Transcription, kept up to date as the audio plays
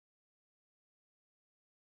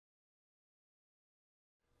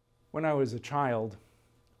When I was a child,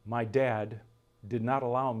 my dad did not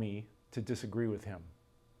allow me to disagree with him.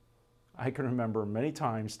 I can remember many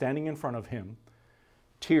times standing in front of him,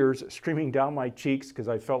 tears streaming down my cheeks because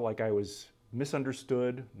I felt like I was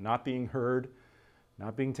misunderstood, not being heard,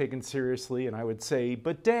 not being taken seriously, and I would say,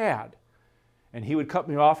 "But Dad," and he would cut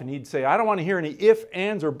me off and he'd say, "I don't want to hear any ifs,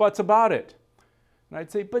 ands, or buts about it." And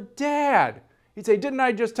I'd say, "But Dad," he'd say, "Didn't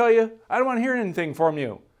I just tell you? I don't want to hear anything from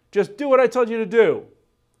you. Just do what I told you to do."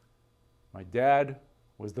 My dad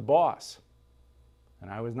was the boss, and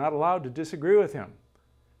I was not allowed to disagree with him.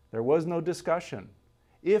 There was no discussion.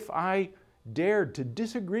 If I dared to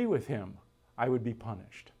disagree with him, I would be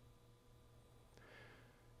punished.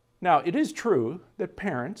 Now, it is true that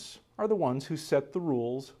parents are the ones who set the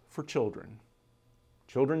rules for children.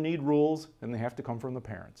 Children need rules, and they have to come from the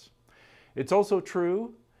parents. It's also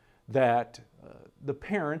true that the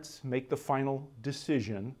parents make the final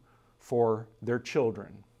decision for their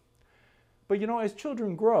children. But you know, as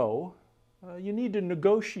children grow, you need to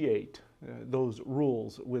negotiate those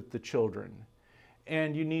rules with the children.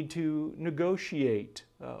 And you need to negotiate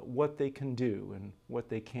what they can do and what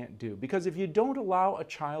they can't do. Because if you don't allow a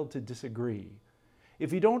child to disagree,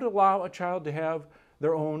 if you don't allow a child to have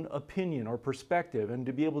their own opinion or perspective and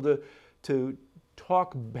to be able to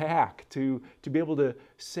talk back, to be able to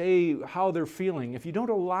say how they're feeling, if you don't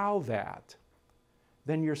allow that,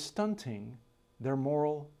 then you're stunting their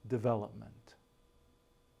moral development.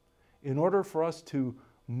 In order for us to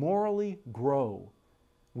morally grow,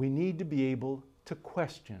 we need to be able to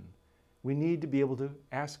question. We need to be able to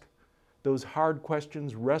ask those hard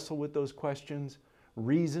questions, wrestle with those questions,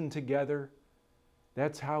 reason together.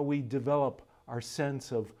 That's how we develop our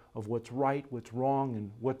sense of what's right, what's wrong,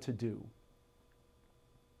 and what to do.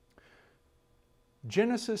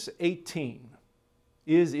 Genesis 18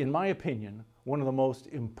 is, in my opinion, one of the most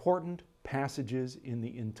important passages in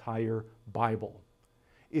the entire Bible.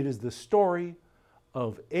 It is the story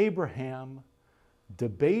of Abraham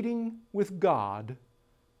debating with God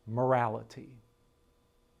morality.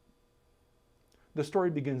 The story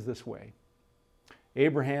begins this way.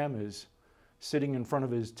 Abraham is sitting in front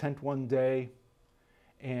of his tent one day,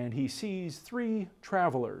 and he sees 3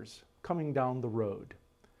 travelers coming down the road.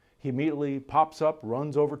 He immediately pops up,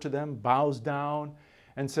 runs over to them, bows down,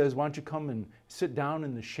 and says, "Why don't you come and sit down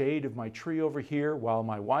in the shade of my tree over here while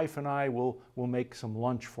my wife and I will make some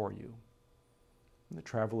lunch for you?" And the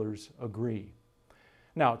travelers agree.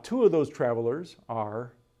 Now, 2 of those travelers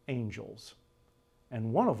are angels,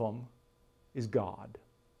 and one of them is God.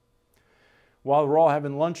 While we're all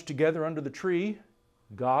having lunch together under the tree,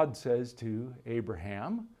 God says to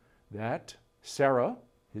Abraham that Sarah,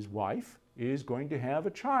 his wife, is going to have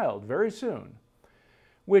a child very soon,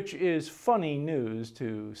 which is funny news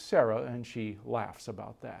to Sarah, and she laughs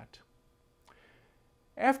about that.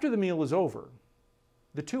 After the meal is over,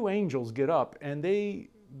 the 2 angels get up and they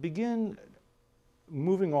begin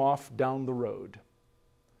moving off down the road.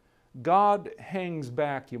 God hangs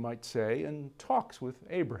back, you might say, and talks with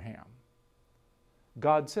Abraham.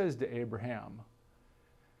 God says to Abraham,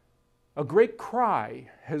 "A great cry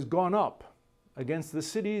has gone up against the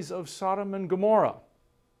cities of Sodom and Gomorrah.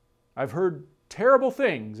 I've heard terrible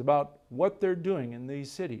things about what they're doing in these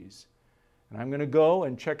cities, and I'm going to go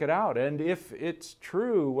and check it out. And if it's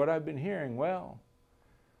true what I've been hearing, well,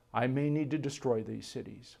 I may need to destroy these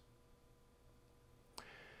cities."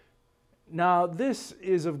 Now, this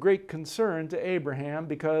is of great concern to Abraham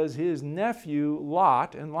because his nephew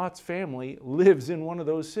Lot and Lot's family lives in one of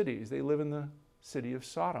those cities. They live in the city of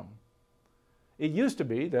Sodom. It used to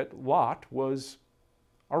be that Lot was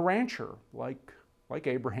a rancher like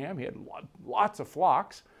Abraham. He had lots of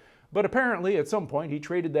flocks, but apparently at some point he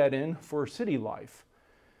traded that in for city life.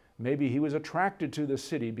 Maybe he was attracted to the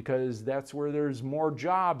city because that's where there's more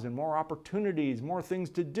jobs and more opportunities, more things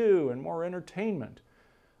to do, and more entertainment.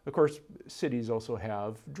 Of course, cities also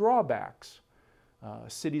have drawbacks.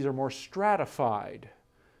 Cities are more stratified.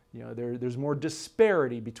 You know, there's more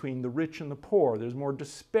disparity between the rich and the poor. There's more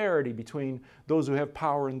disparity between those who have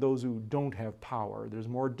power and those who don't have power. There's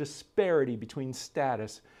more disparity between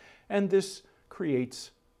status, and this creates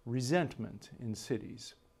resentment in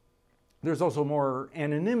cities. There's also more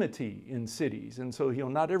anonymity in cities, and so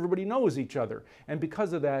not everybody knows each other. And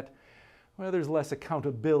because of that, well, there's less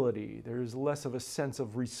accountability, there's less of a sense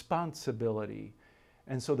of responsibility,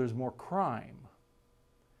 and so there's more crime.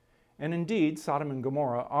 And indeed, Sodom and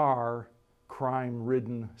Gomorrah are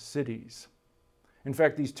crime-ridden cities. In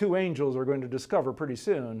fact, these 2 angels are going to discover pretty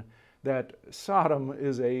soon that Sodom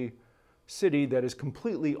is a city that is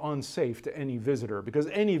completely unsafe to any visitor, because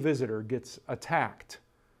any visitor gets attacked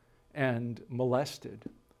and molested.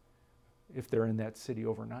 if they're in that city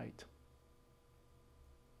overnight.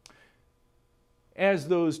 As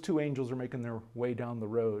those two angels are making their way down the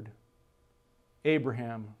road,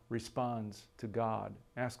 Abraham responds to God,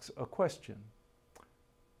 asks a question.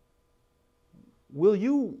 Will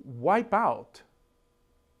you wipe out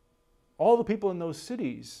all the people in those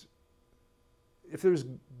cities if there's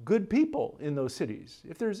good people in those cities,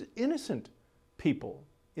 if there's innocent people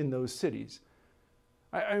in those cities?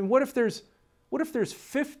 I mean, what if there's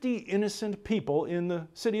 50 innocent people in the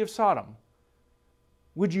city of Sodom?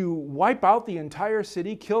 Would you wipe out the entire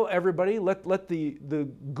city, kill everybody, let the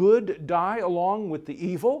good die along with the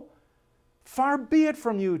evil? Far be it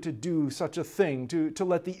from you to do such a thing, to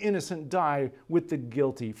let the innocent die with the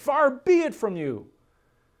guilty. Far be it from you.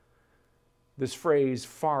 This phrase,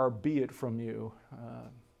 far be it from you,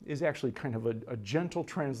 is actually kind of a gentle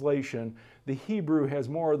translation. The Hebrew has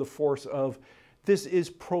more of the force of, this is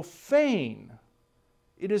profane.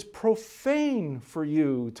 It is profane for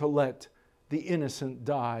you to let the innocent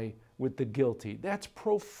die with the guilty. That's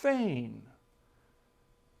profane.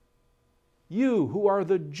 You who are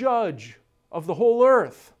the judge of the whole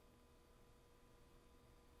earth,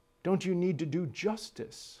 don't you need to do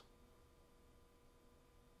justice?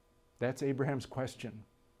 That's Abraham's question.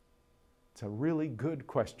 It's a really good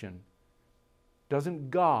question.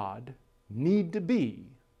 Doesn't God need to be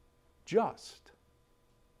just?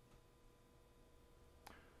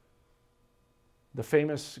 The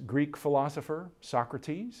famous Greek philosopher,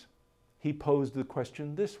 Socrates, he posed the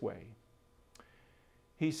question this way.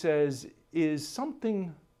 He says, is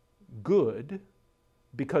something good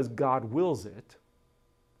because God wills it,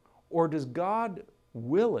 or does God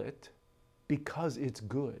will it because it's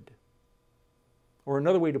good? Or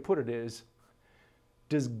another way to put it is,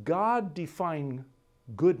 does God define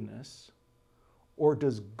goodness, or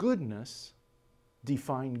does goodness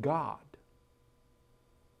define God?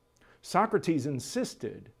 Socrates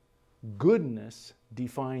insisted goodness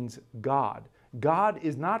defines God. God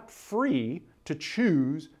is not free to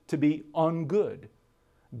choose to be ungood.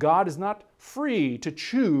 God is not free to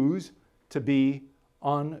choose to be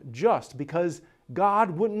unjust, because God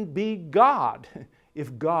wouldn't be God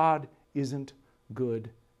if God isn't good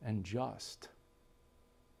and just.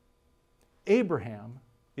 Abraham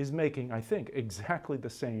is making, I think, exactly the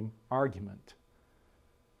same argument.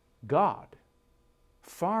 God,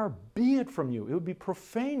 far be it from you, it would be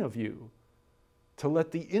profane of you to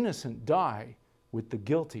let the innocent die with the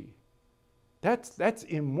guilty. That's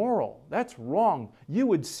immoral. That's wrong. You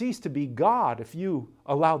would cease to be God if you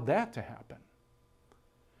allowed that to happen.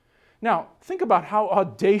 Now, think about how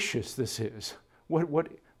audacious this is,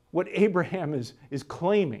 what Abraham is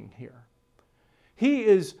claiming here. He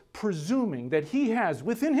is presuming that he has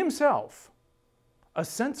within himself a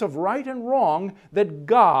sense of right and wrong that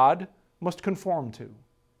God must conform to.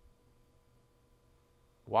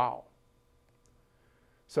 Wow.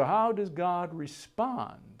 So how does God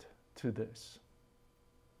respond to this?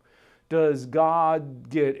 Does God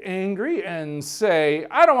get angry and say,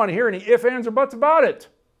 I don't want to hear any ifs, ands, or buts about it?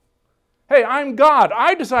 Hey, I'm God.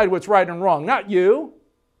 I decide what's right and wrong, not you.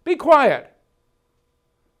 Be quiet.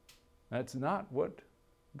 That's not what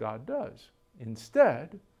God does.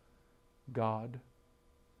 Instead, God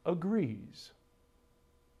agrees.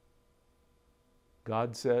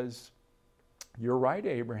 God says, you're right,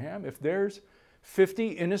 Abraham. If there's 50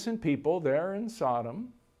 innocent people there in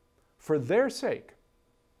Sodom, for their sake,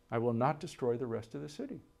 I will not destroy the rest of the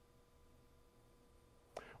city.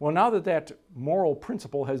 Well, now that that moral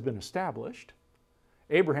principle has been established,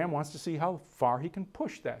 Abraham wants to see how far he can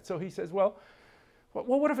push that. So he says, well,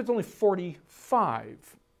 what if it's only 45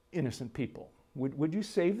 innocent people? Would you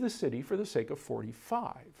save the city for the sake of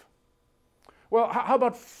 45? Well, how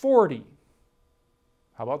about 40?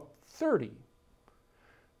 How about 30?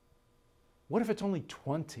 What if it's only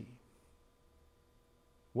 20?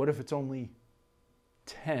 What if it's only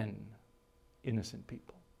 10 innocent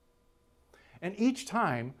people? And each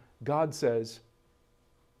time, God says,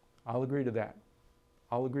 I'll agree to that.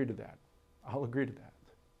 I'll agree to that. I'll agree to that.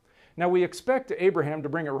 Now, we expect Abraham to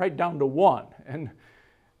bring it right down to one and,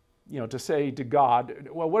 to say to God,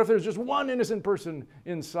 well, what if there's just one innocent person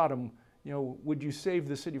in Sodom? Would you save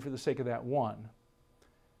the city for the sake of that one?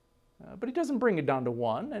 But he doesn't bring it down to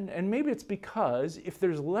one, and maybe it's because if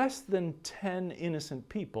there's less than 10 innocent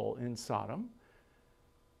people in Sodom,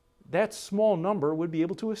 that small number would be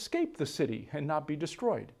able to escape the city and not be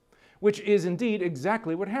destroyed, which is indeed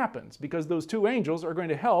exactly what happens, because those two angels are going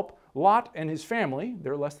to help Lot and his family,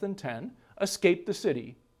 they're less than 10, escape the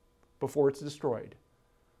city before it's destroyed.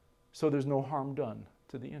 So there's no harm done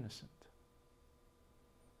to the innocent.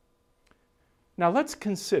 Now let's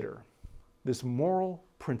consider this moral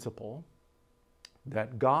principle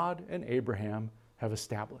that God and Abraham have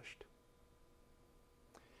established.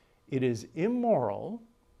 It is immoral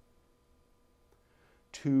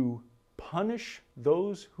to punish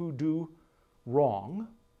those who do wrong,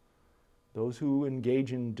 those who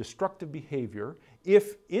engage in destructive behavior,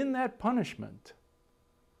 if in that punishment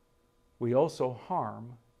we also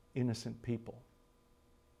harm innocent people.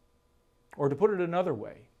 Or to put it another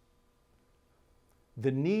way,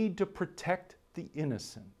 the need to protect the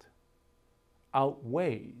innocent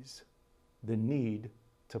outweighs the need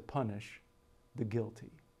to punish the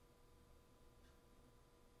guilty.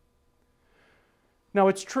 Now,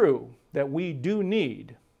 it's true that we do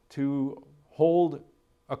need to hold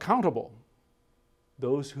accountable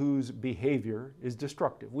those whose behavior is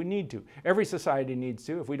destructive. We need to. Every society needs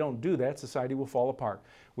to. If we don't do that, society will fall apart.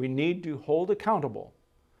 We need to hold accountable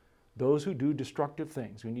those who do destructive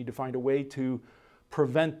things. We need to find a way to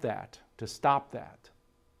prevent that, to stop that.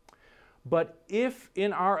 But if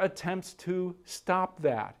in our attempts to stop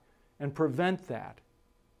that and prevent that,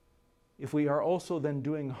 if we are also then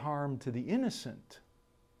doing harm to the innocent,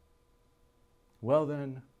 well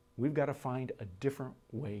then, we've got to find a different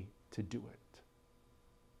way to do it.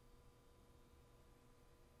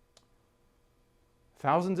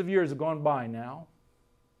 Thousands of years have gone by now,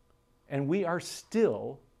 and we are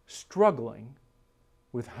still struggling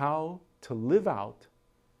with how to live out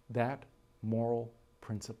that moral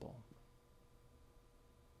principle.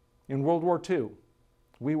 In World War II,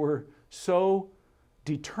 we were so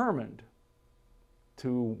determined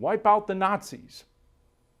to wipe out the Nazis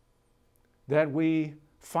that we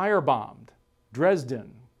firebombed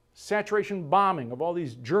Dresden, saturation bombing of all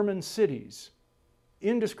these German cities,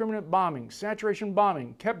 indiscriminate bombing, saturation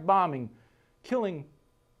bombing, kept bombing, killing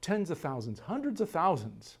tens of thousands, hundreds of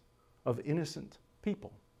thousands of innocent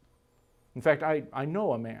people. In fact, I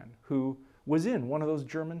know a man who was in one of those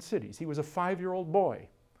German cities. He was a 5-year-old boy,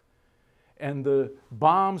 and the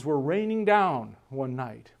bombs were raining down one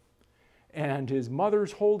night, and his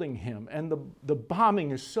mother's holding him, and the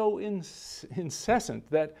bombing is so incessant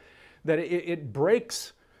that it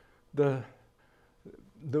breaks the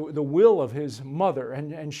will of his mother,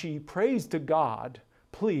 and she prays to God,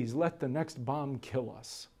 please let the next bomb kill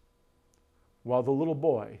us, while the little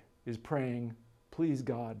boy is praying, please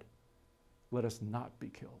God, let us not be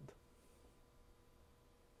killed.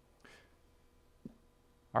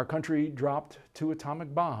 Our country dropped 2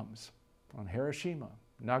 atomic bombs on Hiroshima,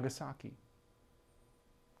 Nagasaki,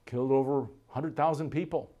 killed over 100,000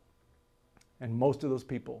 people, and most of those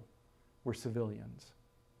people were civilians.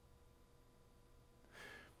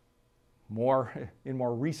 In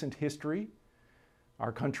more recent history,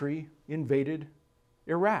 our country invaded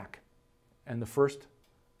Iraq, and the first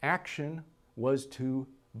action was to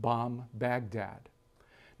bomb Baghdad.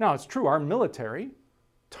 Now, it's true, our military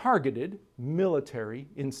targeted military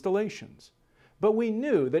installations, but we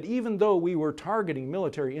knew that even though we were targeting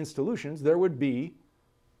military installations, there would be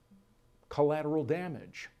collateral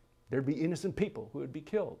damage. There'd be innocent people who would be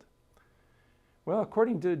killed. Well,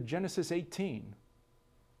 according to Genesis 18,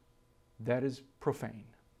 that is profane.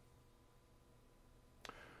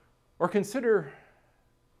 Or consider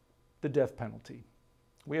the death penalty.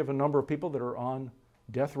 We have a number of people that are on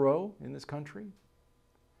death row in this country.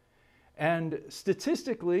 And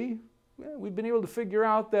statistically, we've been able to figure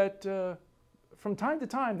out that from time to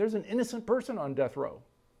time, there's an innocent person on death row.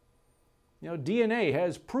 You know, DNA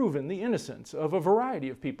has proven the innocence of a variety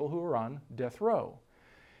of people who are on death row.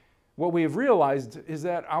 What we have realized is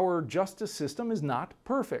that our justice system is not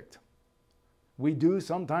perfect. We do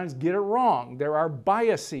sometimes get it wrong. There are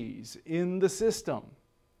biases in the system.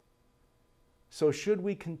 So should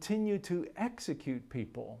we continue to execute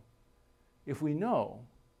people if we know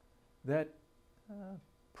that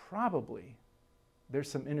probably there's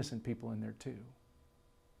some innocent people in there too?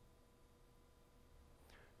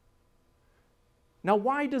 Now,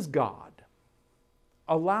 why does God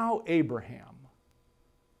allow Abraham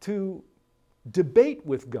to debate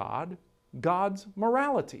with God's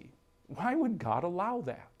morality? Why would God allow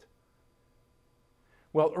that?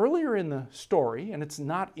 Well, earlier in the story, and it's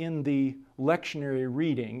not in the lectionary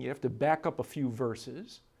reading, you have to back up a few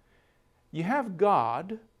verses, you have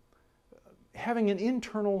God having an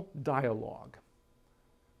internal dialogue.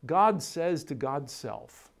 God says to God's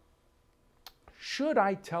self, should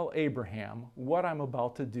I tell Abraham what I'm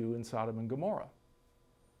about to do in Sodom and Gomorrah?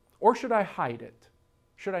 Or should I hide it?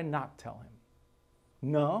 Should I not tell him?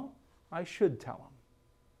 No, I should tell him,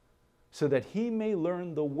 so that he may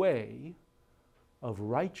learn the way of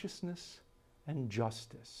righteousness and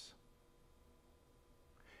justice.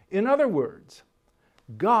 In other words,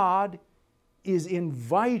 God is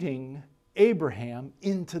inviting Abraham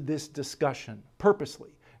into this discussion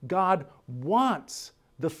purposely. God wants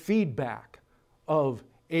the feedback of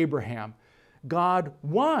Abraham. God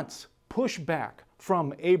wants pushback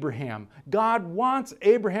from Abraham. God wants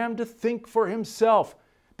Abraham to think for himself,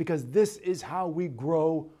 because this is how we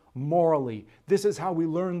grow morally. This is how we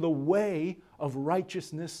learn the way of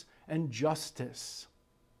righteousness and justice.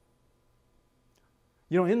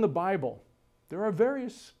 You know, in the Bible, there are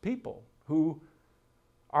various people who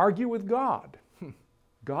argue with God,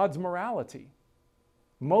 God's morality.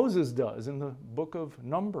 Moses does in the book of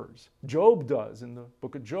Numbers. Job does in the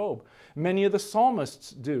book of Job. Many of the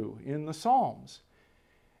psalmists do in the Psalms.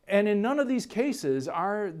 And in none of these cases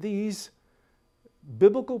are these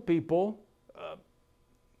biblical people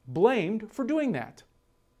blamed for doing that.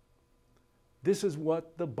 This is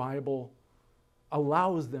what the Bible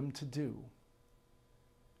allows them to do,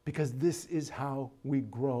 because this is how we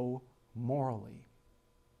grow morally.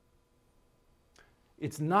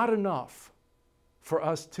 It's not enough for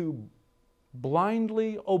us to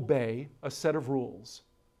blindly obey a set of rules.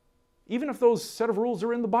 Even if those set of rules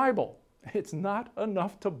are in the Bible, it's not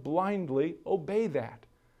enough to blindly obey that.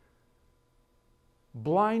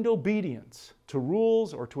 Blind obedience to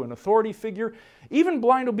rules or to an authority figure, even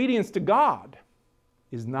blind obedience to God,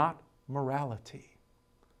 is not morality.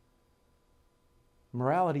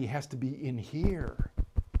 Morality has to be in here,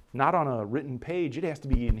 not on a written page. It has to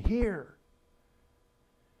be in here.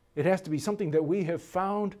 It has to be something that we have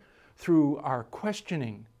found through our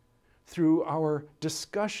questioning, through our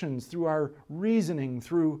discussions, through our reasoning,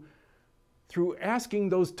 through asking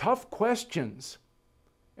those tough questions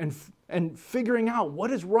and figuring out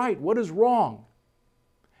what is right, what is wrong.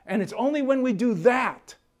 And it's only when we do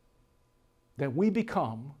that that we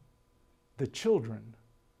become the children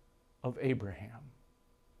of Abraham.